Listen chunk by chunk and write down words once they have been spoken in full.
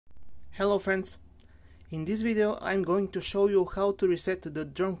Hello friends, in this video I'm going to show you how to reset the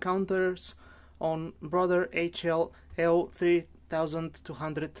drum counters on Brother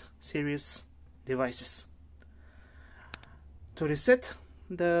HL-L3200 series devices. To reset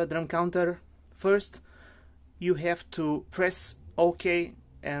the drum counter, first you have to press OK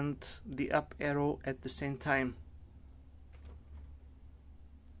and the up arrow at the same time.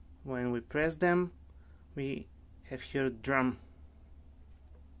 When we press them, we have here drum.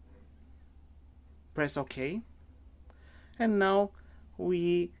 Press OK, and now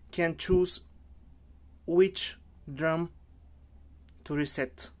we can choose which drum to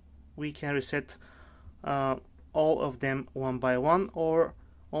reset. We can reset all of them one by one, or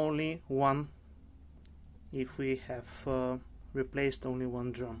only one if we have replaced only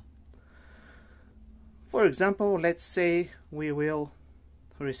one drum. For example, let's say we will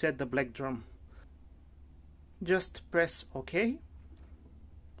reset the black drum. Just press OK,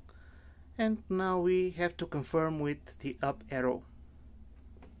 and now we have to confirm with the up arrow.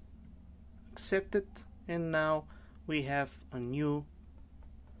 Accept it, and now we have a new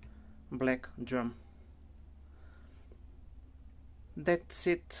black drum. That's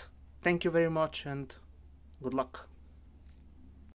it. Thank you very much and good luck.